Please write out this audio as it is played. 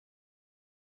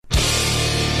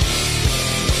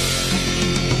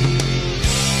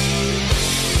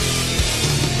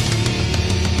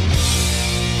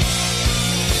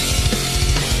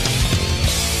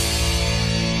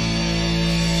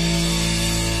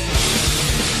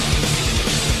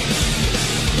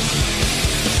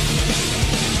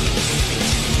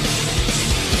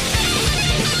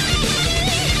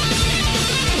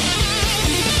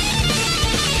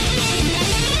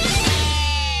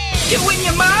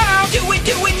mom,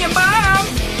 doin your mom,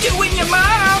 doin your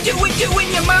mom, doin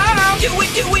your mom,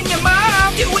 doin your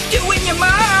mom, doin your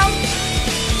mom.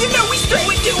 You know we straight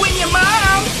with doin your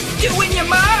mom, doin your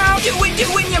mom, doin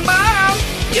your mom,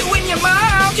 doin your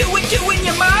mom, doin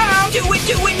your mom,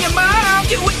 doin your mom,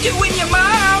 doin your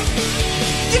mom.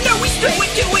 You know we straight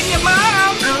with doin your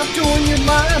mom. I'm doing your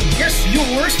mom, yes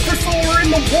yours. First floor in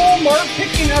the Walmart,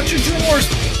 picking out your drawers.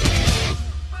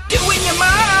 Doin your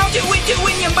mom, doin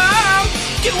your mom,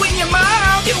 doin your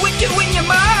mom, doin your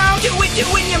mom, doin your mom,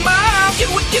 doin your mom,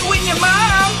 doin your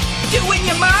mom, doin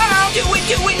your mom,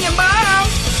 doin your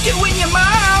mom, doin your mom, doin your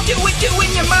mom,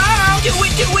 doin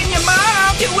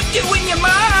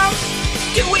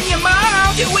your mom,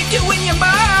 doin your mom, doin your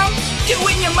mom,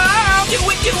 doin your mom,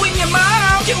 doin your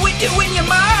mom, doin your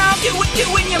mom,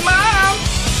 doin your mom.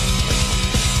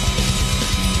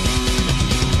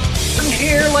 Her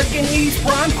hair like an 80s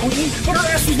prom queen, but her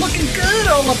ass was looking good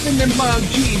all up in them mom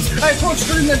jeans. I approached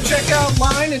her in the checkout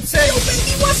line and said, "Yo,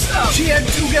 baby, what's up?" She had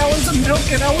 2 gallons of milk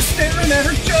and I was staring at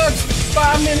her jugs.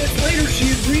 5 minutes later,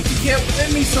 she agreed to get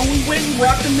with me, so we went and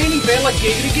rocked a minivan like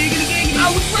giggity, giggity, giggity.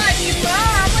 I was riding your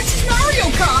mom like she's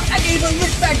Mario Kart. I gave her a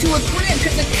lift back to her crib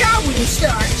cause the car wouldn't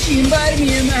start. She invited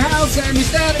me in the house and we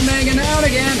started making out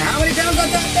again. How many times I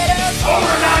thought that out?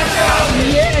 Over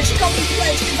 9,000! Yeah, she called me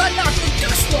pledge cause I knocked the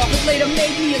dust off. It later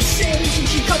made me a sage and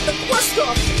she cut the crust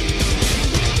off.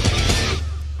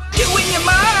 Doin your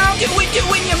mom, doin your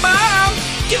mom,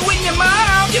 doin your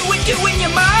mom, doin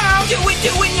your mom, doin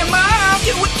your mom, doin your mom,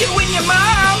 doin your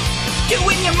mom,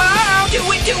 doin your mom,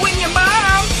 doin your mom, doin your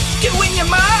mom, doin your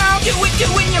mom,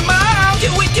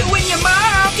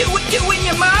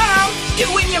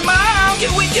 doin your mom,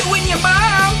 doin your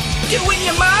mom, doin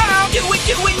your mom, doin your mom,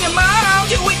 doin your mom,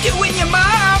 doin your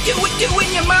mom,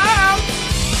 doin your mom.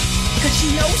 Cause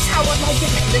she knows how I like it,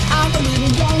 that I'm a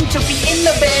little young to be in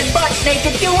the bed butt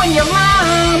naked doing your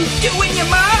mom. Doin your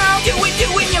mom, doin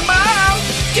your mom,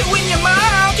 doin your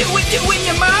mom, doin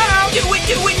your mom, doin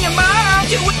your mom,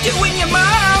 doin your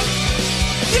mom.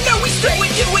 You know we straight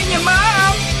with doin your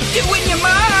mom, doin your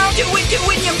mom, doin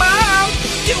your mom,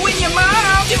 doin your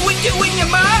mom, doin your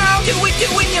mom,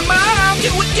 doin your mom,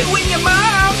 doin your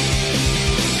mom.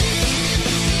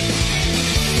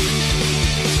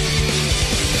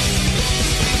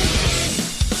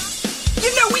 You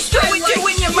know we straight with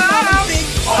doin your mom.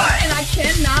 And I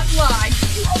cannot lie.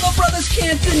 All the brothers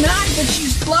can't deny that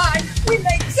she's fly. We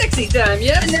make sexy time,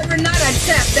 yeah? And every night I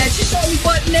tap that. She saw me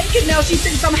butt naked, now she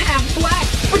thinks I'm half black.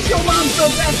 But your mom's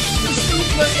the best. The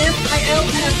super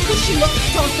MILF. Cause she loves to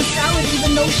toss the salad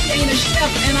even though she ain't a chef.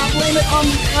 And I blame it on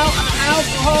the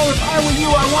alcohol. If I were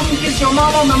you, I wouldn't kiss your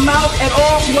mom on the mouth at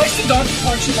all. She likes the donkey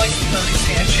punch, she likes the dirty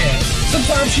handshake.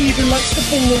 Sometimes she even likes to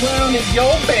fool around in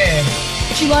your bed.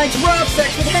 She likes rough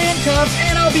sex with handcuffs,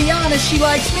 and I'll be honest, she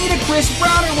likes me to Chris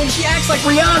Brown her when she acts like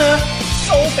Rihanna.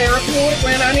 So therapeutic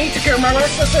when I need to cure my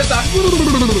restlessness.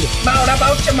 Mount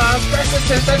about your mom's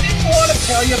restlessness. I didn't want to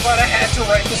tell you, but I had to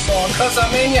write the song, cause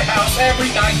I'm in your house every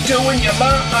night doing your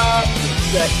mom.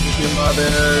 Sex with your mother,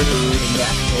 and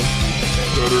that makes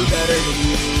me better than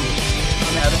you.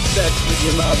 I'm having sex with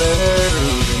your mother,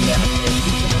 and that makes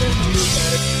me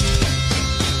better.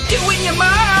 Doin your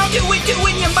mom, doin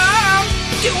your mom,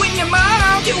 doin your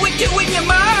mom, doin your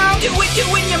mom,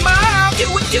 doin your mom,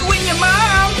 doin your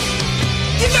mom.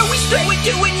 You know we straight with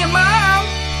doin your mom.